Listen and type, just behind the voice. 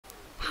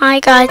Hi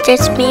guys,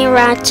 it's me,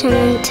 Ratson,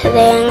 and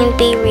today I'm going to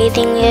be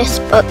reading this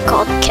book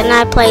called Can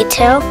I Play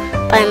Too?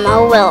 By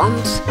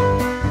Willems.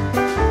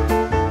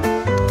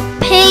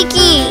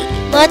 Piggie,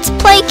 let's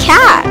play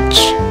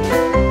catch!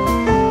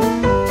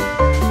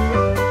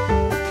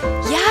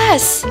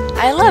 Yes,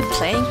 I love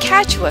playing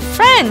catch with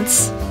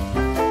friends.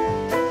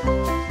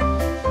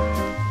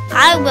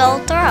 I will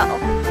throw.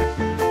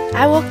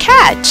 I will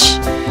catch.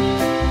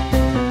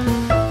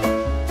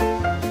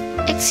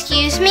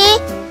 Excuse me?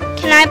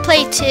 Can I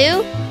play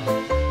too?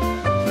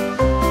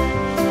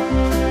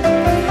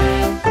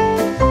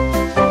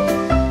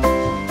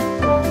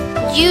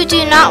 You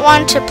do not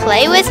want to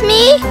play with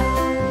me?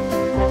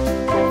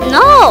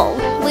 No,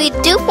 we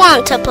do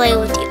want to play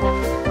with you,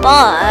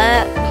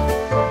 but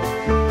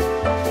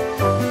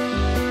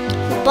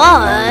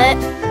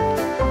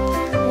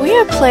we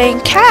are playing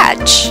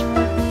catch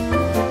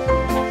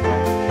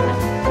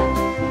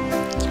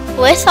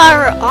with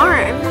our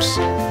arms.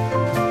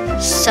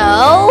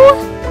 So?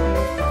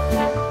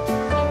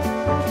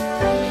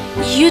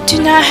 You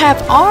do not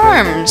have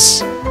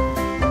arms.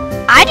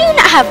 I do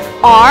not have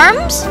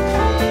arms?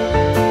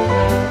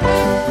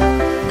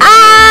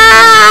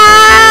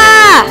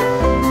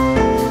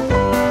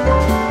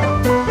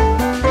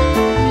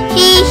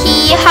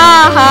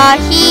 Ha ha,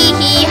 hee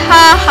hee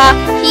ha ha,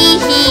 hee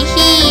hee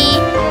hee.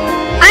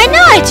 I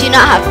know I do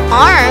not have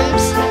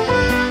arms.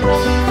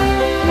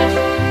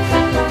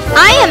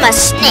 I am a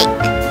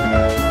snake.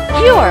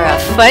 You are a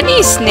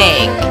funny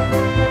snake.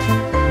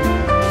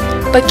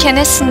 But can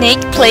a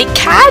snake play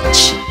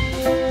catch?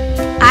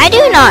 I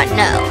do not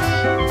know,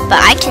 but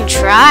I can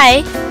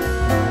try.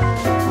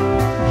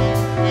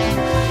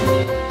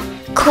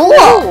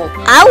 Cool.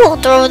 I will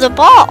throw the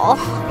ball.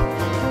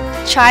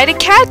 Try to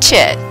catch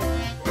it.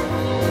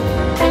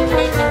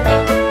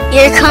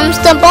 Here comes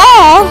the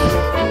ball.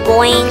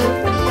 Boing.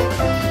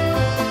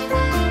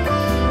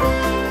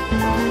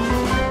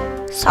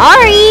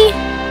 Sorry.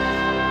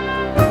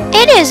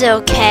 It is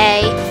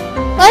okay.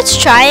 Let's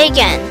try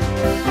again.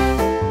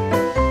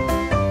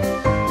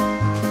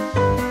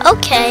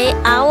 Okay,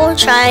 I will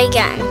try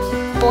again.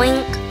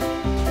 Boink.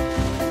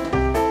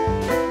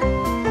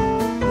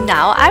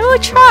 Now I will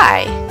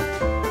try.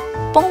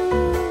 Boom.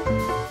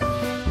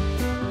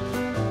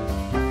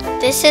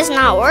 This is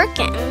not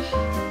working.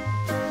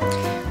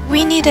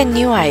 We need a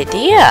new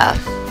idea.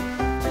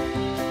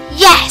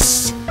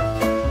 Yes!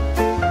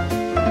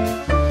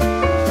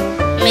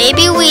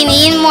 Maybe we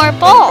need more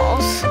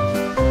balls.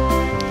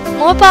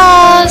 More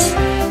balls.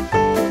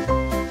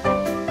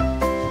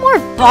 More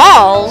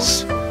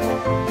balls?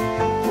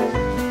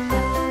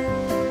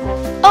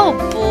 Oh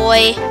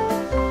boy.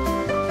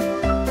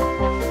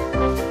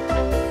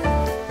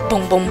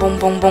 Boom, boom, boom,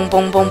 boom, boom,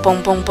 boom, boom,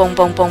 boom, boom, boom,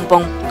 boom, boom,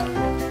 boom.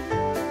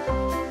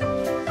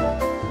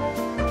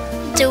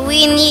 Do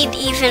we need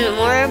even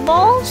more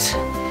balls?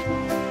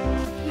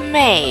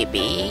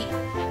 Maybe.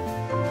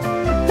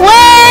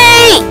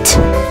 Wait!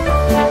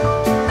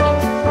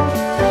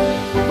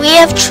 We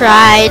have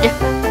tried,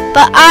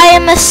 but I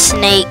am a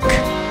snake.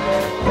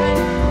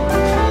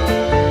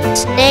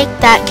 Snake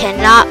that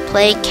cannot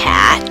play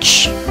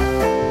catch.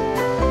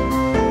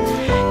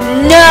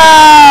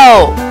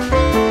 No!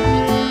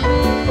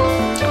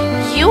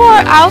 You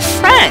are our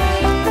friend.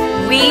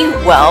 We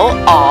will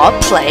all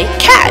play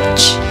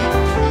catch.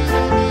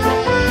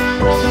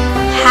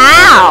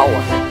 How?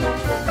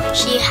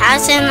 She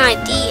has an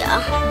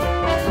idea.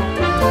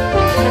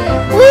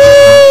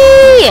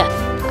 Whee!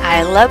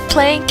 I love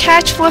playing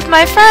catch with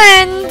my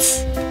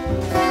friends.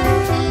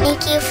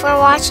 Thank you for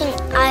watching.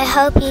 I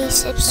hope you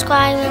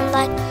subscribe and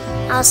like.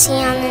 I'll see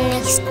you on the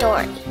next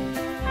story.